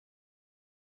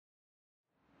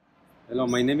Hello,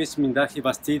 my name is Mindahi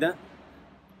Bastida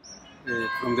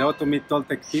from the Otomi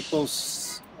Toltec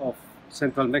peoples of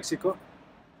Central Mexico,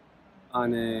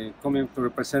 and coming to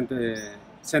represent the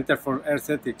Center for Earth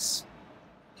Ethics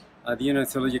at the Union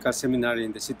Theological Seminary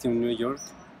in the city of New York.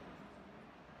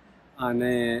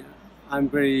 And I'm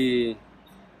very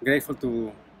grateful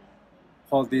to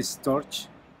hold this torch.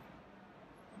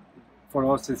 For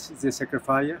us, it's the sacred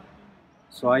fire,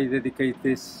 so I dedicate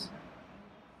this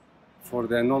for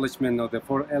the acknowledgement of the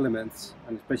four elements,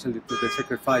 and especially to the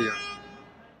sacred fire.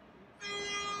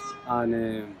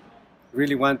 And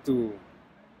really want to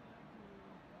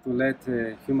let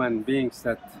human beings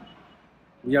that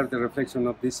we are the reflection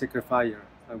of this sacred fire,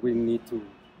 and we need to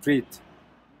treat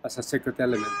as a sacred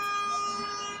element,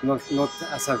 not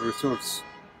as a resource.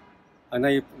 And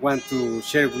I want to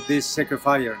share with this sacred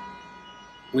fire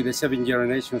with the 7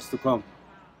 generations to come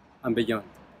and beyond.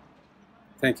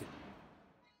 Thank you.